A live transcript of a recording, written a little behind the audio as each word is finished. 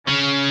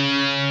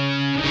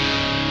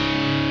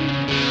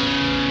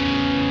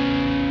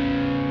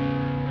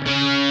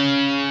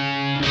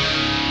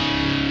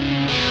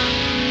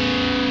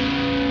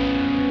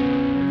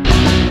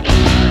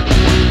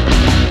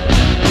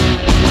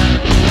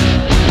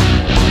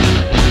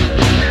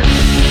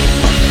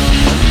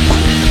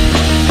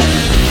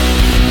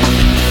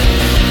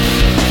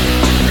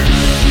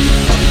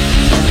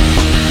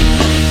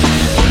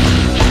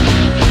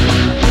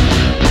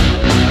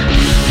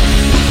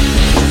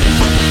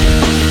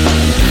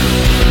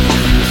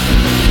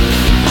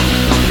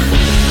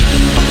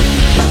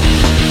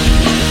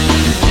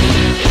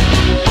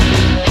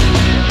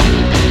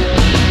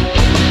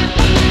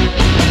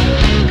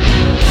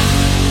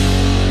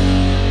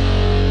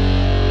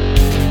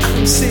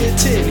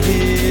sitting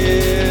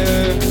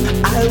here.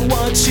 I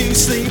watch you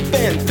sleep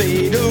and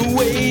fade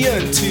away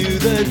unto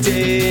the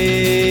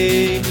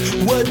day.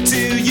 What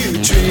do you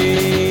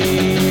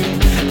dream?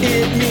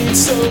 It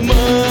means so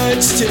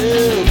much to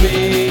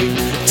me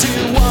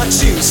to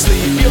watch you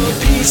sleep your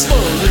peaceful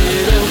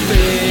little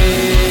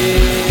face.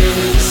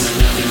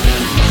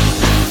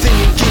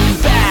 Thinking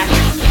back,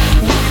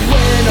 we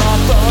went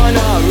off on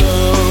our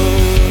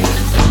own,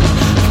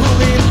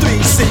 pulling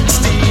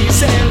 360s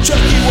and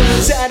Chucky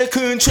was out of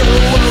control.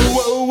 Whoa,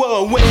 whoa,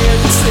 whoa. Where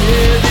is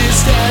there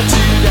this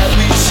tattoo that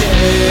we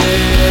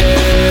share?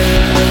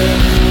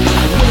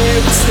 Where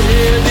is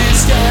there this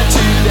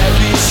tattoo that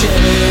we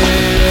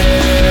share?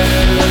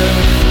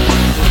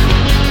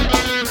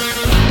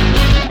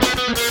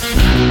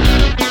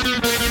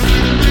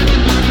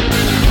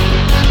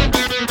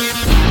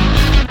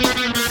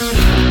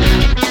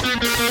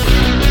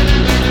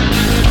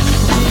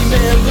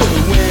 Remember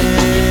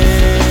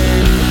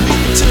when we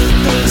took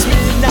those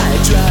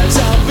midnight drives?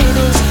 Our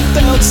photos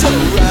felt so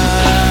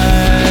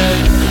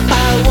right.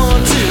 I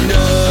want to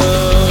know,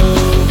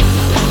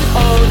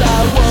 all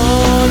I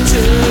want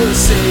to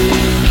see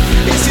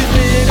is your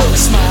little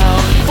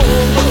smile for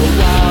a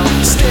while,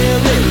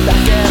 staring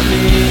back at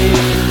me.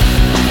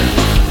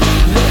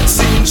 Let's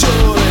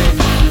enjoy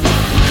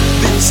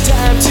this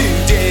time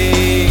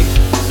today.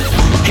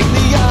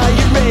 Haylee, are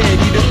you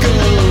ready to go?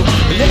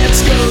 Let's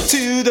go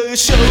to the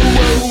show.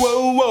 Whoa,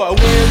 whoa, whoa.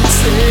 When we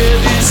say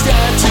this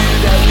tattoo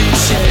that we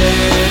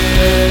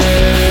share,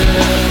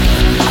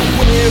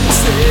 when we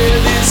say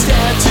this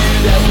tattoo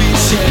that we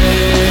share.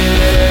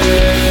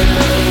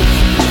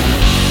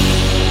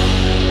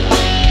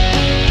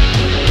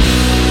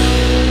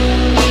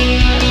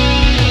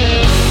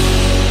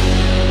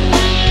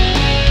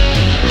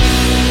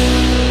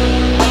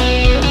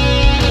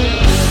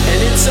 And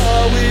it's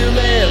all we'll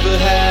ever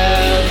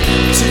have,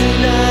 2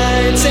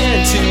 nights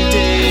and 2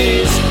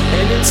 days.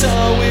 And it's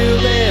all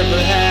we'll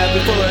ever have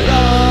before it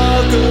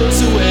all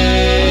goes away.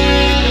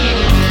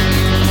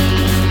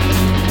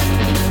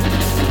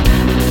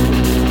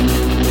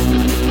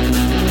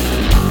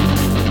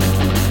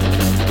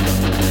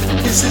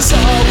 This is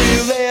all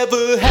we'll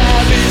ever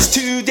have is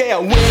today.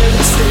 When we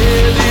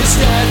say this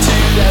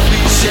tattoo that we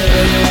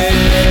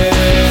share.